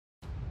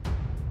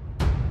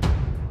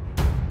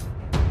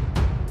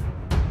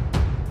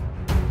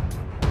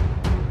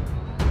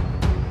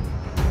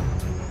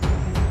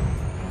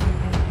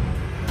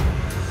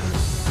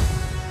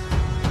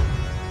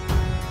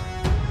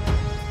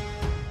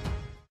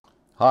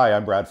Hi,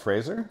 I'm Brad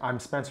Fraser. I'm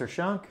Spencer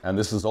Shunk. And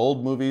this is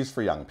Old Movies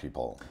for Young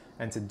People.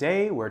 And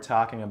today we're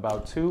talking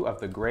about two of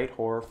the great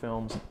horror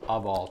films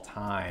of all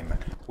time.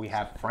 We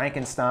have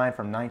Frankenstein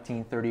from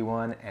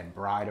 1931 and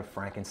Bride of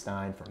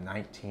Frankenstein from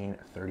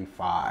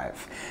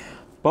 1935.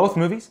 Both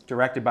movies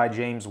directed by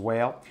James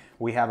Whale.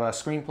 We have a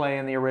screenplay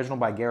in the original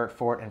by Garrett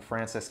Fort and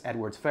Francis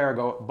Edward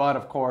Faragoh, but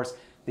of course,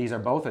 these are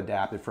both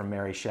adapted from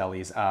Mary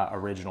Shelley's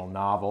original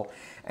novel.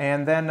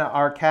 And then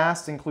our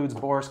cast includes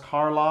Boris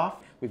Karloff.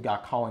 We've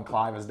got Colin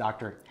Clive as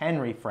Dr.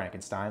 Henry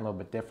Frankenstein, a little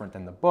bit different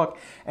than the book.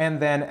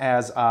 And then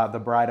as the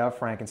Bride of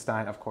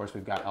Frankenstein, of course,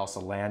 we've got Elsa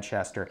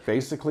Lanchester.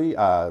 Basically,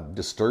 a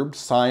disturbed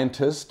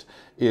scientist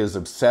is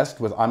obsessed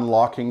with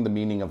unlocking the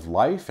meaning of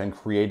life and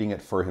creating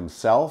it for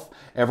himself.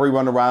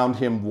 Everyone around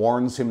him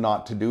warns him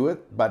not to do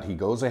it, but he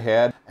goes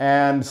ahead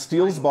and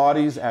steals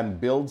bodies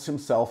and builds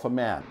himself a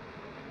man.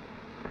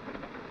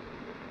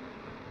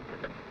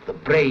 The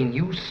brain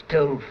you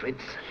stole,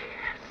 Fritz.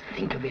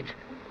 Think of it.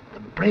 The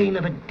brain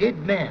of a dead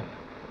man,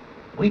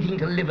 waiting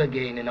to live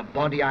again in a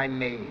body I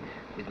made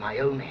with my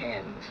own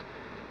hands.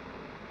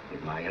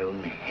 With my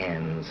own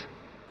hands.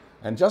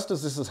 And just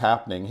as this is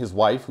happening, his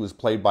wife, who's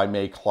played by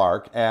Mae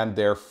Clarke, and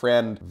their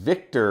friend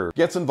Victor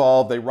gets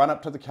involved. They run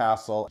up to the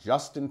castle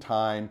just in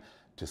time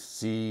to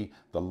see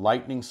the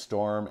lightning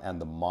storm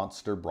and the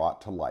monster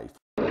brought to life.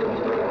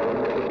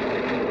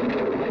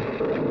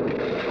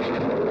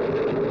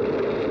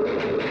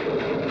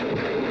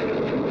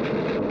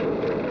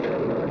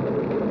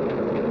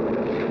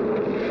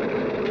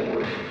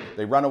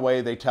 They run away,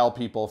 they tell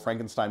people,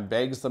 Frankenstein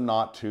begs them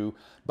not to,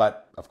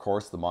 but of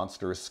course the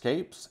monster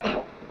escapes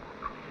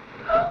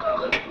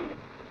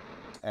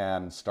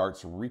and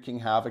starts wreaking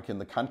havoc in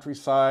the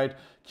countryside,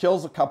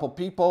 kills a couple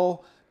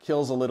people,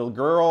 kills a little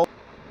girl.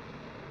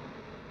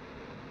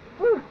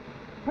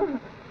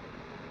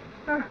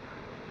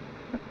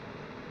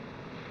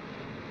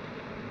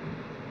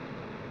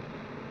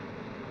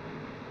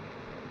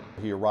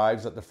 He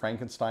arrives at the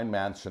Frankenstein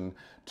mansion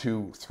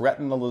to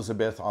threaten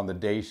Elizabeth on the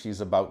day she's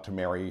about to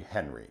marry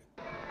Henry.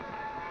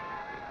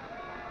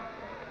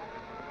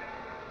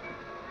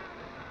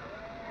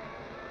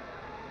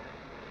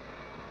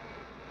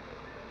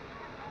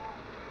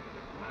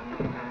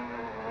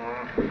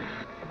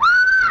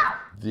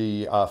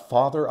 The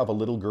father of a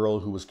little girl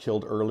who was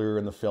killed earlier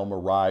in the film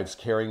arrives,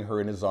 carrying her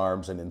in his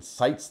arms, and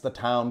incites the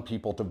town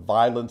people to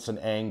violence and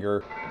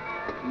anger.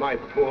 My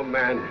poor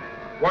man,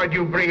 why'd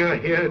you bring her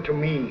here to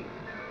me?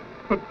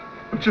 But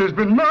she's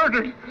been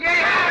murdered! They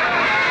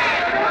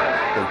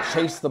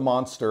chase the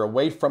monster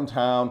away from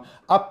town,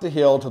 up the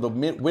hill to the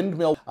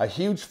windmill. A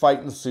huge fight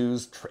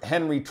ensues.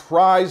 Henry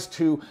tries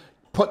to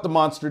put the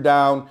monster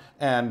down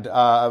and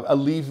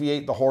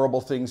alleviate the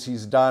horrible things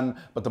he's done,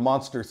 but the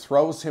monster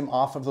throws him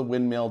off of the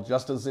windmill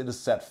just as it is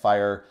set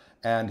fire,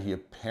 and he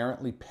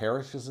apparently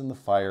perishes in the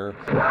fire.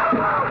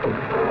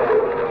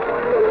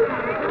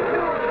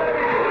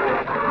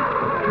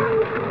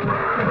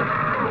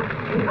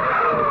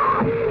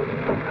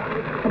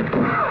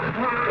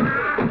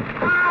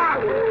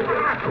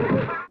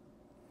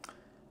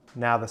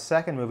 Now, the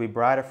second movie,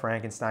 Bride of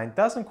Frankenstein,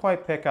 doesn't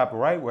quite pick up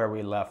right where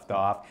we left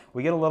off.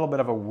 We get a little bit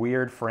of a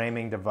weird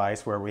framing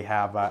device where we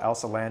have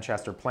Elsa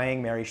Lanchester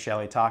playing Mary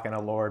Shelley, talking to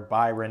Lord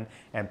Byron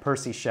and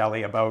Percy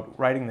Shelley about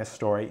writing this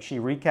story. She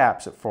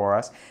recaps it for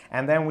us,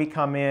 and then we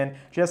come in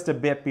just a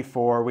bit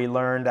before we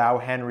learned how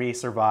Henry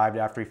survived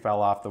after he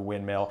fell off the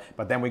windmill.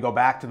 But then we go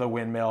back to the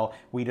windmill,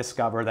 we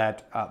discover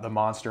that the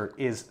monster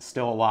is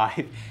still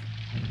alive.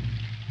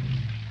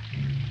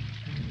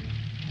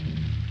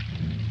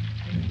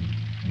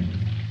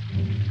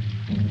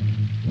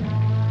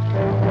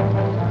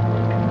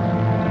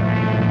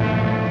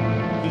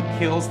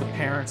 Kills the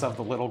parents of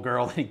the little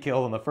girl that he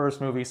killed in the first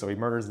movie, so he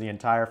murders the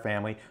entire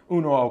family.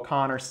 Una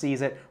O'Connor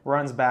sees it,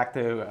 runs back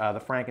to the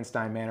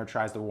Frankenstein manor,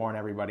 tries to warn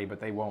everybody, but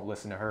they won't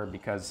listen to her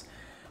because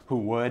who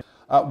would?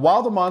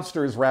 While the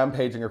monster is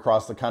rampaging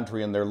across the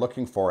country and they're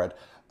looking for it,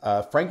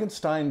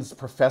 Frankenstein's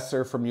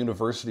professor from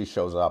university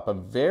shows up, a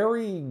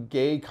very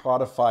gay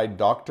codified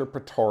Dr.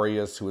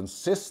 Pretorius who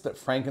insists that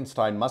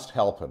Frankenstein must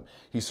help him.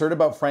 He's heard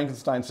about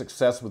Frankenstein's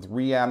success with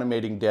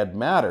reanimating dead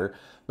matter,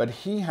 but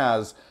he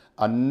has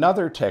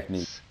another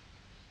technique.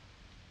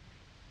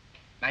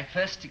 My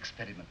first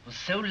experiment was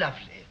so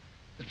lovely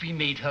that we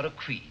made her a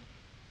queen.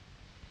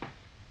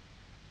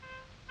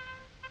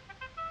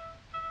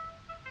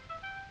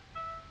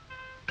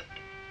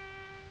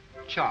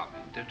 Charming,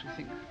 don't you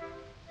think?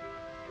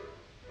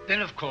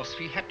 Then, of course,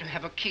 we had to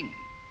have a king.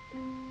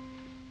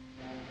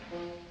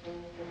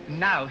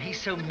 Now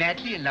he's so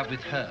madly in love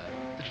with her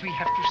that we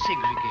have to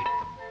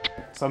segregate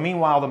them. So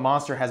meanwhile, the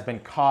monster has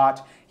been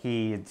caught.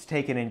 He's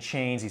taken in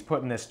chains, he's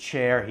put in this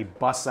chair, he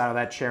busts out of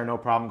that chair, no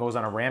problem, goes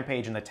on a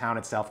rampage in the town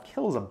itself,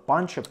 kills a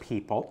bunch of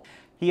people.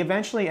 He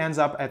eventually ends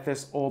up at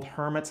this old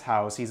hermit's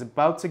house. He's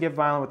about to get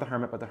violent with the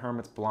hermit, but the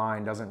hermit's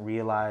blind, doesn't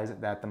realize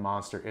that the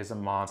monster is a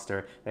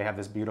monster. They have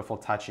this beautiful,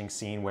 touching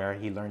scene where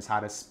he learns how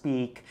to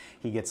speak.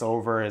 He gets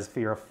over his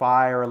fear of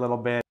fire a little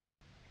bit.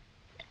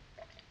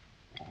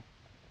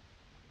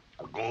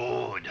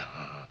 Good,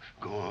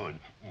 good.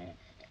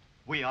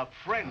 We are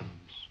friends,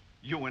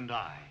 you and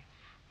I.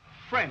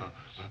 Friends.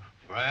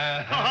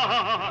 Friends.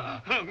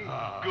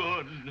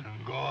 Good.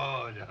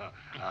 Good.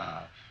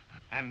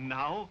 And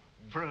now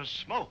for a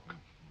smoke.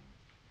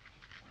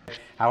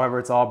 However,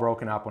 it's all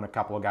broken up when a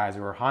couple of guys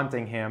who are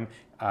hunting him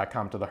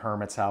come to the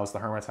hermit's house. The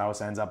hermit's house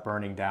ends up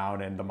burning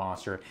down and the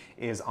monster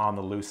is on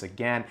the loose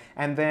again.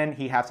 And then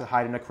he has to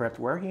hide in a crypt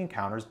where he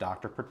encounters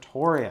Dr.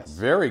 Pretorius.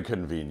 Very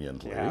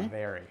conveniently. Yeah,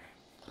 very.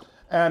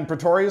 And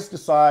Pretorius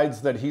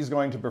decides that he's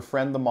going to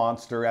befriend the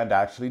monster and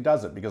actually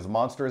does it because the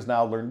monster has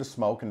now learned to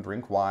smoke and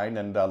drink wine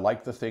and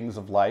like the things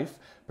of life.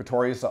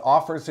 Pretorius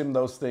offers him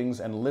those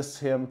things, enlists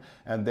him,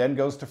 and then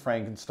goes to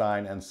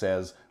Frankenstein and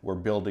says, we're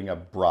building a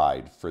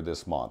bride for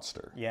this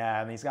monster.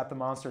 Yeah, and he's got the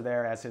monster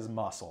there as his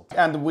muscle.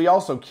 And we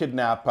also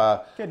kidnap...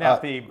 the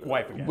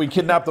wife again. We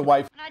kidnap the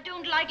wife. I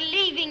don't like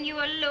leaving you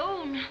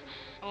alone.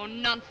 Oh,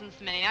 nonsense,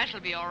 Mae. I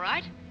shall be all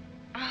right.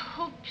 I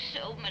hope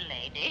so,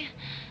 milady.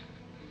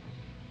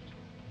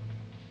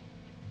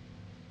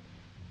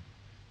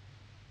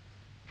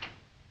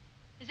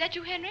 Is that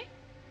you, Henry?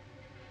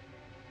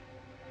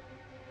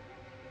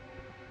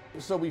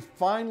 So we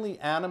finally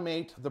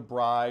animate the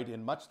bride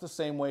in much the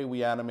same way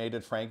we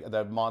animated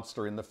the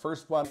monster in the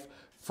first one.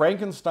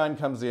 Frankenstein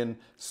comes in,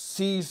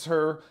 sees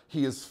her,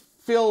 he is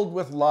filled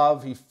with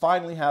love, he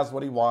finally has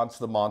what he wants,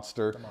 the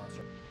monster.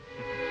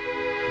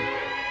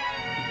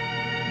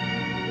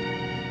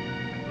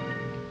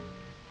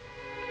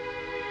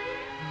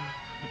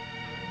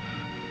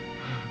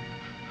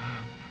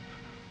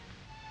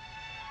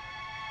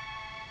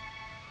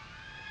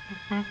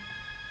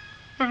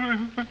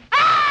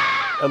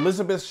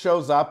 Elizabeth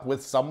shows up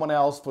with someone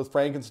else, with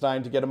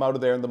Frankenstein, to get him out of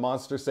there, and the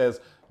monster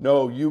says,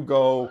 no, you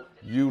go,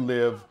 you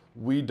live,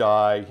 we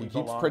die. He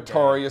keeps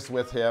Pretorius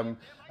with him.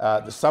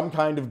 Some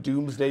kind of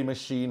doomsday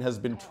machine has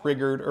been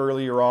triggered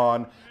earlier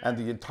on, and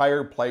the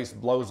entire place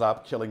blows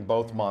up, killing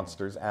both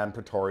monsters and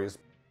Pretorius.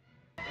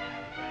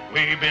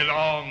 We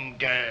belong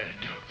dead.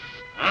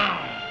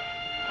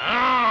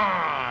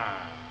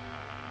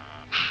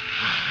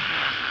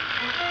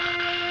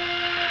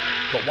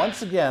 But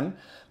once again,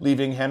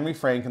 leaving Henry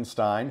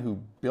Frankenstein,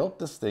 who built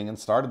this thing and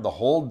started the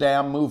whole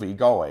damn movie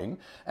going,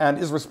 and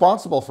is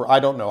responsible for I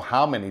don't know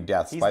how many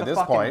deaths by this point.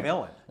 He's the fucking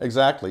villain.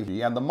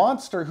 Exactly. And the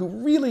monster, who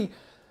really,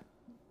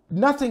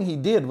 nothing he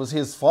did was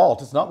his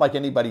fault. It's not like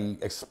anybody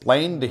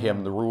explained to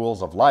him the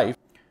rules of life.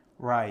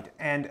 Right,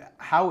 and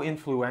how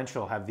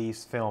influential have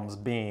these films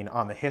been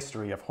on the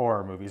history of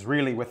horror movies?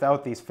 Really,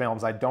 without these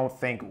films, I don't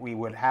think we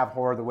would have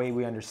horror the way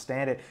we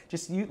understand it.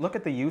 Just look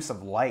at the use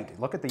of light,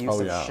 look at the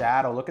use of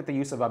shadow, look at the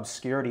use of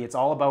obscurity. It's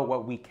all about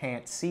what we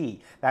can't see.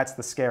 That's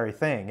the scary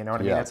thing, you know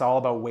what I mean? It's all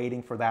about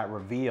waiting for that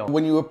reveal.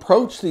 When you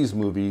approach these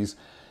movies,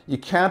 you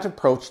can't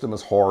approach them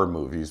as horror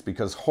movies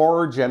because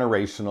horror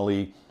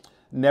generationally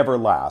never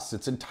lasts.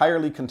 It's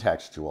entirely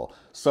contextual.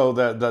 So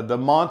the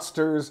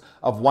monsters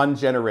of one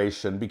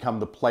generation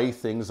become the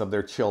playthings of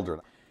their children.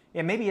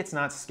 Yeah, maybe it's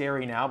not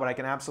scary now, but I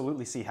can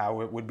absolutely see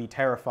how it would be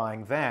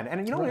terrifying then.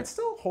 And you know, it's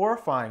still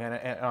horrifying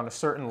on a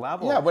certain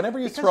level. Yeah, whenever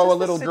you throw a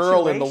little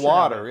girl in the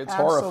water, it's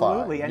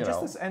horrifying.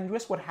 Absolutely, and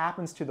just what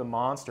happens to the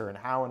monster and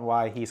how and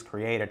why he's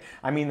created.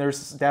 I mean,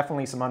 there's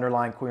definitely some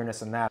underlying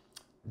queerness in that.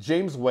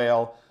 James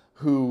Whale,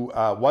 who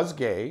was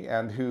gay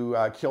and who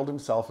killed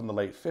himself in the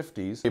late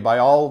 50s. By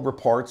all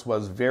reports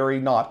was very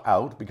not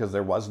out, because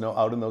there was no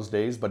out in those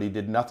days, but he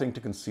did nothing to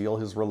conceal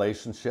his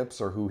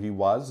relationships or who he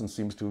was, and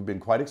seems to have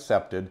been quite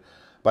accepted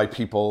by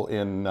people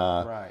in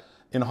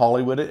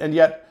Hollywood. And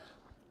yet,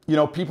 you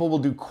know, people will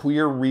do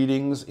queer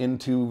readings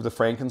into the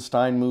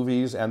Frankenstein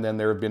movies, and then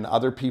there have been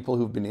other people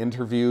who've been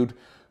interviewed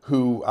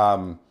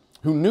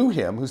who knew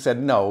him, who said,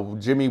 no,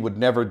 Jimmy would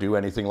never do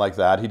anything like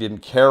that. He didn't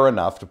care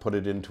enough to put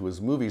it into his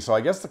movie. So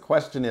I guess the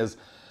question is,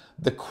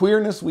 the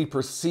queerness we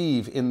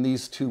perceive in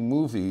these two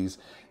movies,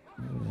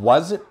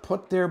 was it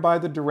put there by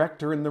the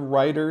director and the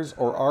writers,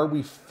 or are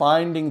we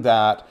finding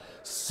that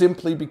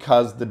simply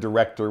because the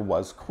director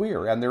was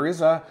queer? And there is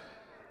a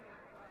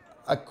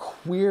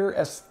queer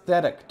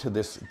aesthetic to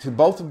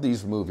both of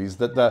these movies,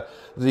 that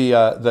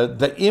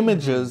the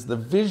images, the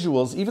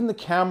visuals, even the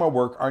camera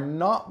work are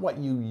not what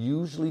you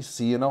usually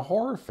see in a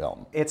horror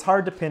film. It's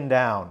hard to pin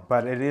down,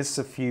 but it is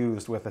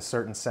suffused with a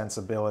certain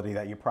sensibility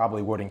that you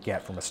probably wouldn't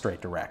get from a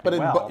straight director.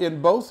 But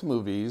in both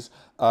movies,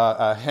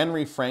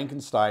 Henry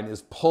Frankenstein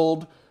is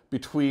pulled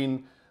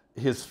between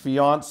his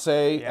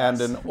fiancée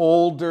and an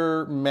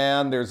older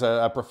man. There's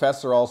a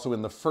professor also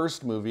in the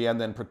first movie,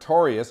 and then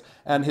Pretorius,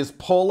 and his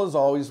pull is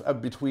always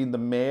between the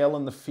male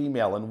and the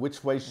female, and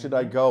which way should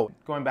I go?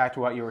 Going back to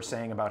what you were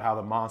saying about how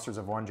the monsters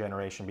of one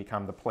generation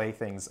become the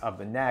playthings of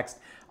the next,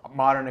 a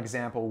modern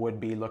example would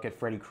be, look at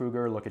Freddy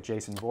Krueger, look at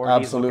Jason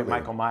Voorhees, look at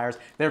Michael Myers.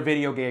 They're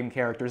video game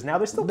characters. Now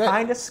they're still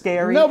kind of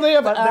scary, but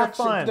they're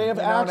fun. They have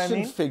you know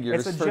action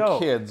figures for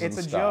kids and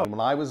stuff. When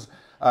I was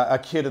a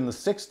kid in the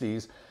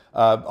 60s,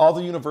 All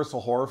the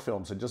Universal horror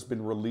films had just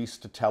been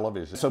released to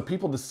television. So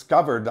people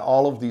discovered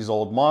all of these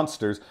old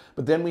monsters,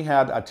 but then we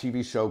had a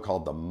TV show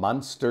called The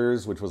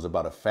Munsters, which was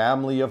about a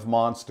family of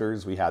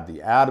monsters. We had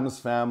the Addams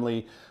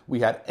Family.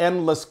 We had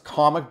endless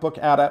comic book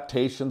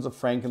adaptations of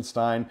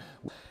Frankenstein.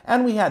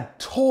 And we had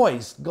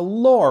toys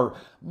galore,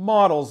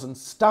 models and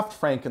stuffed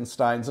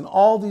Frankensteins and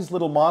all these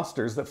little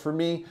monsters that for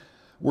me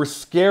were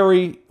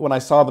scary when I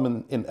saw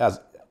them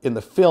in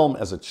the film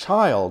as a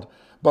child,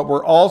 but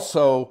were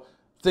also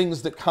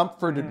things that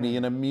comforted me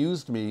and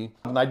amused me.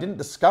 And I didn't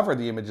discover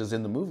the images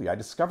in the movie. I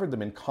discovered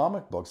them in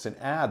comic books and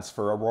ads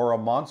for Aurora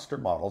monster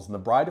models. And the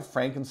Bride of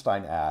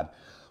Frankenstein ad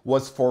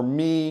was, for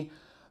me,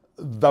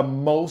 the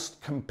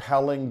most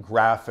compelling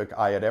graphic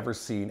I had ever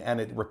seen.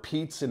 And it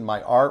repeats in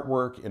my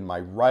artwork, in my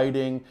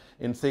writing,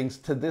 in things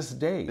to this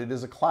day. It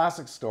is a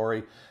classic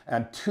story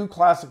and two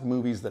classic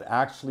movies that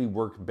actually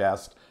work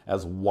best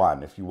as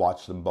one if you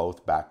watch them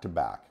both back to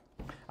back.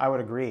 I would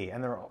agree,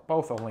 and they're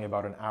both only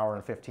about an hour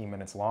and 15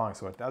 minutes long,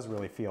 so it does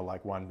really feel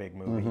like one big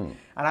movie.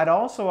 And I'd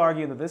also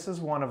argue that this is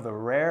one of the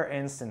rare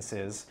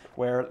instances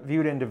where,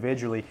 viewed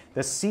individually,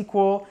 the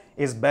sequel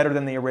is better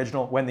than the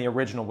original when the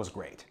original was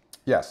great.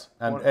 Yes,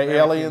 and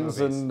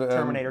Aliens and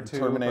Terminator 2,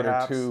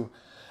 Terminator 2.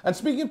 And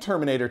speaking of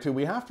Terminator 2,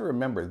 we have to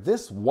remember,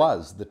 this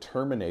was the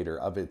Terminator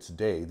of its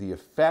day. The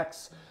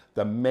effects,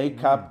 the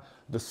makeup,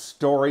 the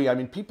story. I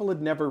mean, people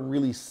had never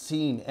really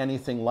seen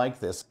anything like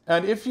this.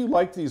 And if you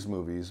like these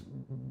movies,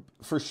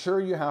 for sure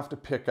you have to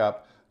pick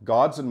up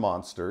Gods and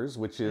Monsters,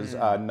 which is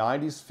a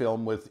 90s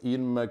film with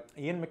Ian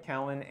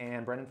McKellen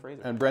and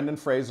Brendan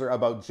Fraser.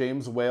 About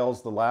James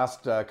Whale's the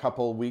last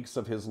couple weeks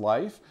of his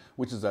life,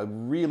 which is a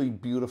really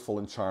beautiful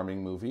and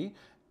charming movie.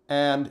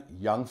 And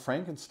Young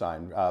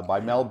Frankenstein by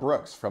Mel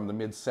Brooks from the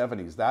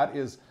mid-70s. That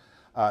is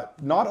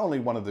not only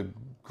one of the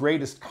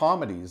greatest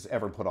comedies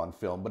ever put on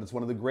film, but it's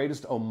one of the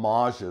greatest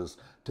homages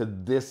to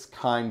this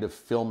kind of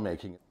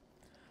filmmaking.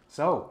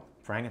 So,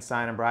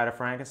 Frankenstein and Bride of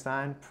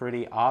Frankenstein,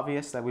 pretty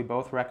obvious that we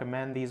both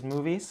recommend these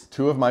movies.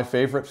 Two of my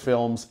favorite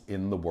films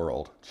in the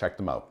world. Check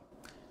them out.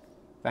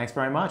 Thanks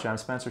very much. I'm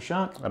Spencer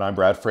Shunk. And I'm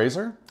Brad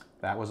Fraser.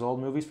 That was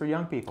Old Movies for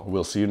Young People.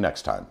 We'll see you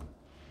next time.